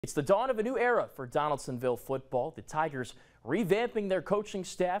It's the dawn of a new era for Donaldsonville football. The Tigers revamping their coaching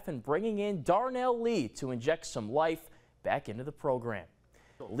staff and bringing in Darnell Lee to inject some life back into the program.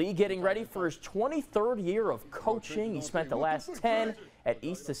 Lee getting ready for his 23rd year of coaching. He spent the last 10 at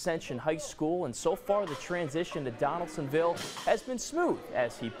East Ascension High School, and so far the transition to Donaldsonville has been smooth,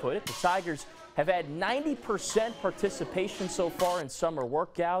 as he put it. The Tigers have had 90% participation so far in summer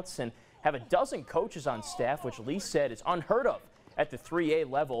workouts and have a dozen coaches on staff, which Lee said is unheard of at the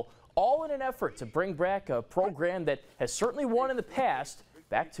 3A level, all in an effort to bring back a program that has certainly won in the past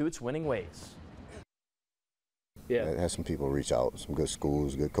back to its winning ways. Yeah, it has some people reach out, some good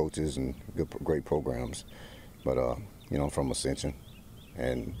schools, good coaches, and great programs. But, you know, I'm from Ascension,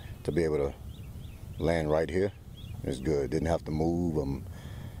 and to be able to land right here is good. Didn't have to move.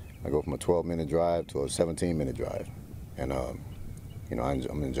 I go from a 12-minute drive to a 17-minute drive, and, you know,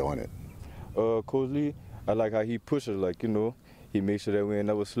 I'm enjoying it. Coach Lee, I like how he pushes, like, you know, he makes sure that we ain't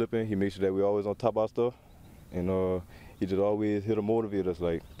never slipping. He makes sure that we always on top of our stuff, and he just always here to motivate us,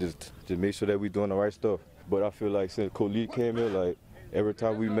 like just make sure that we doing the right stuff. But I feel like since Coach Lee came here, like every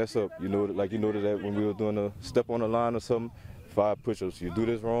time we mess up, you know, like you noticed that when we were doing a step on the line or something, 5 push-ups. You do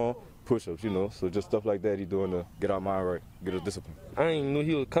this wrong, push-ups, you know. So just stuff like that he doing to get our mind right, get us disciplined. I didn't know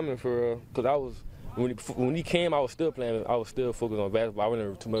he was coming for, cause I was when he came, I was still playing. I was still focused on basketball. I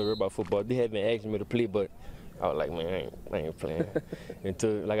wasn't too much worried about football. They had been asking me to play, but I was like, man, I ain't playing.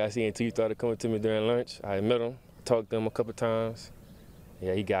 until he started coming to me during lunch. I met him, talked to him a couple times.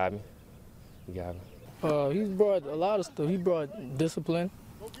 Yeah, he got me. He's brought a lot of stuff. He brought discipline.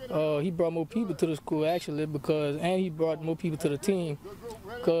 He brought more people to the school, actually, and he brought more people to the team.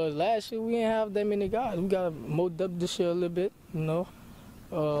 Because last year we didn't have that many guys. We got more up this year a little bit, you know.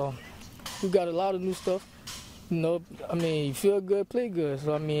 We got a lot of new stuff. You know, I mean, you feel good, play good.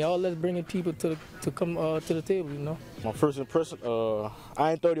 So, I mean, all that's bringing people to come to the table, you know. My first impression,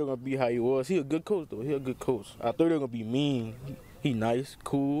 I ain't thought he was going to be how he was. He a good coach, though. He a good coach. I thought he was going to be mean. He nice,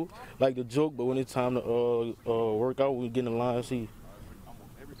 cool, like the joke, but when it's time to work out, we get in the line, he's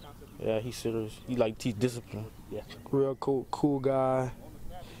serious. He like teach discipline. Yeah. Real cool guy,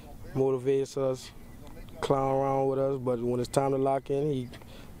 motivates us, clown around with us, but when it's time to lock in,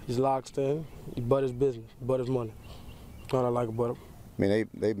 he's locked in. He butt his business, butt his money. That's what I like about him. I mean,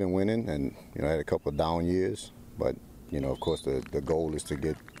 they've been winning, and you know, had a couple of down years, but you know, of course, the goal is to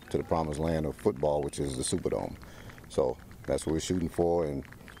get to the promised land of football, which is the Superdome. So that's what we're shooting for, and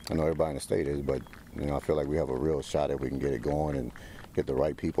I know everybody in the state is, but you know, I feel like we have a real shot if we can get it going and get the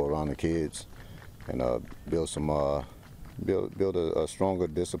right people around the kids, and build a stronger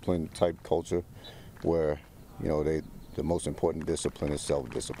discipline type culture, where you know the most important discipline is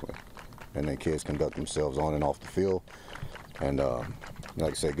self-discipline, and then kids conduct themselves on and off the field, and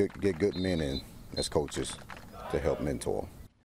like I said, get good men in as coaches to help mentor them.